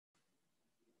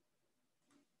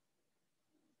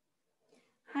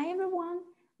Hi everyone,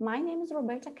 my name is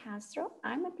Roberta Castro.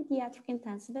 I'm a pediatric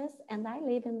intensivist and I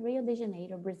live in Rio de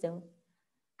Janeiro, Brazil.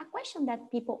 A question that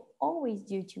people always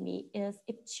do to me is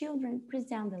if children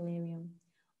present delirium.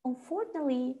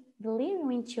 Unfortunately, delirium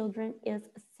in children is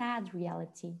a sad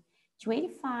reality.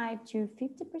 25 to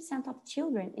 50% of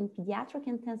children in pediatric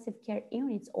intensive care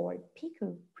units or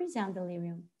PICU present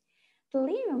delirium.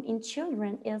 Delirium in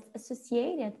children is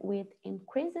associated with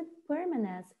increased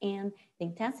permanence in the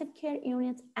intensive care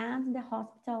unit and the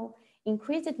hospital,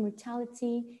 increased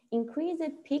mortality, increased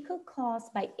PICU costs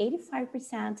by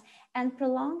 85%, and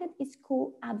prolonged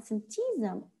school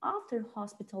absenteeism after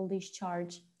hospital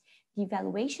discharge. The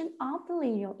evaluation of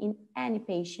delirium in any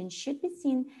patient should be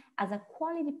seen as a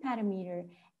quality parameter,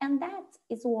 and that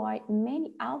is why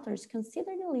many authors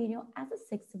consider delirium as a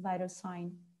sixth vital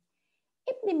sign.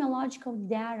 Epidemiological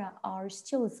data are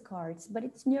still scarce, but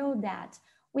it's known that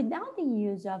without the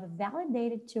use of a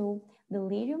validated tool,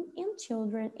 delirium in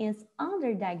children is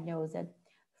underdiagnosed.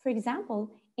 For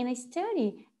example, in a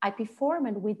study I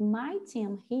performed with my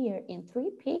team here in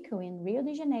 3 Pico in Rio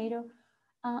de Janeiro,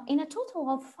 in a total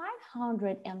of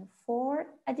 504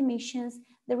 admissions,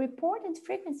 the reported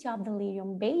frequency of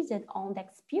delirium based on the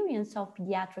experience of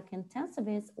pediatric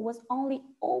intensivists was only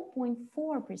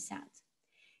 0.4%.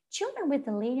 Children with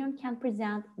delirium can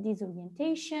present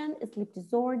disorientation, sleep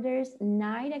disorders,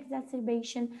 night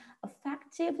exacerbation,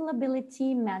 affective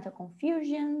lability, mental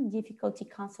confusion, difficulty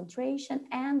concentration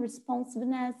and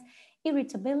responsiveness,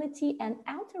 irritability, and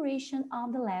alteration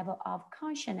of the level of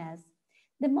consciousness.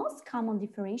 The most common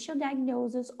differential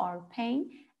diagnoses are pain,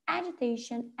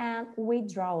 agitation, and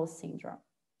withdrawal syndrome.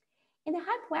 In the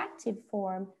hypoactive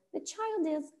form, the child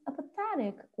is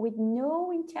apathetic with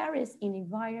no interest in the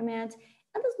environment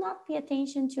and does not pay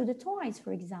attention to the toys,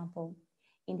 for example.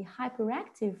 In the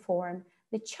hyperactive form,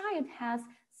 the child has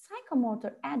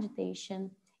psychomotor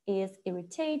agitation, is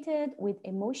irritated with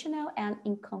emotional and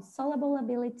inconsolable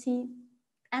ability,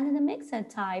 and in the mixed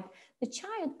type, the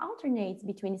child alternates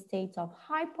between states of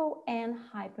hypo and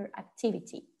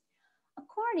hyperactivity.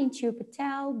 According to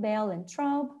Patel, Bell, and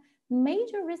Traub,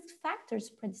 major risk factors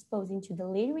predisposing to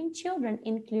delirium in children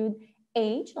include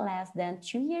age less than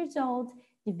 2 years old,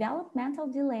 developmental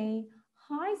delay,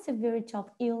 high severity of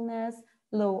illness,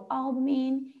 low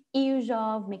albumin, use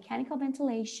of mechanical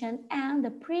ventilation, and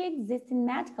the pre-existing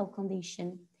medical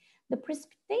condition. The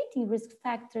precipitating risk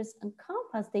factors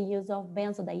encompass the use of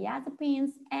benzodiazepines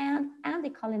and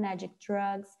anticholinergic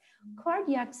drugs,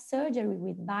 cardiac surgery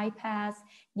with bypass,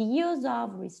 the use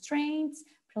of restraints,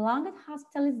 prolonged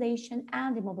hospitalization,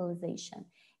 and immobilization.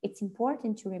 It's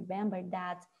important to remember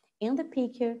that in the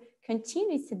PICU,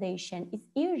 continuous sedation is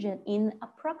used in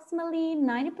approximately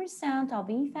 90% of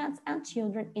infants and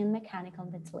children in mechanical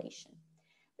ventilation.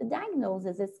 The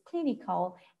diagnosis is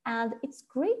clinical and its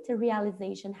greater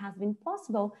realization has been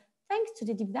possible thanks to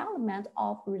the development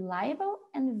of reliable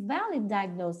and valid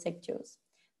diagnostic tools.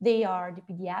 They are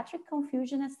the Pediatric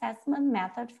Confusion Assessment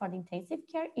Method for the Intensive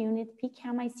Care Unit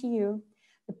PCAM-ICU,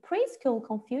 the Preschool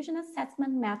Confusion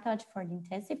Assessment Method for the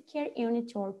Intensive Care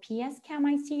Unit or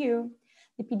PSCAM-ICU,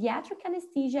 the Pediatric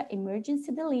Anesthesia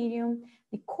Emergency Delirium,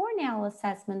 the Cornell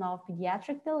Assessment of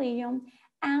Pediatric Delirium,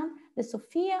 and the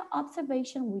SOFIA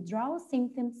Observation Withdrawal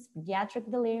Symptoms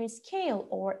Pediatric Delirium Scale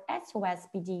or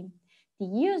SOSPD. The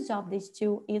use of this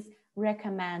tool is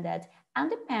recommended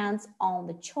and depends on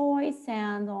the choice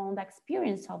and on the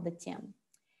experience of the team.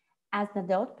 As an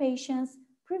adult patients,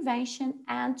 prevention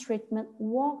and treatment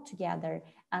work together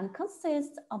and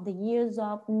consist of the use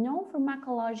of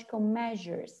non-pharmacological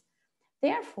measures.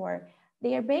 Therefore,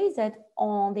 they are based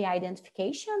on the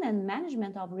identification and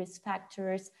management of risk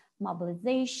factors,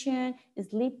 mobilization,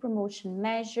 sleep promotion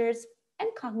measures, and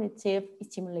cognitive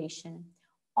stimulation.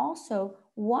 Also,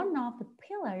 one of the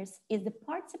pillars is the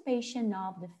participation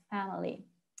of the family.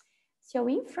 So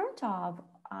in front of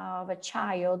a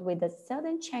child with a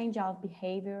sudden change of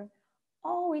behavior,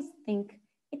 always think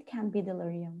it can be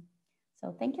delirium.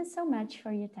 So thank you so much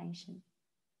for your attention.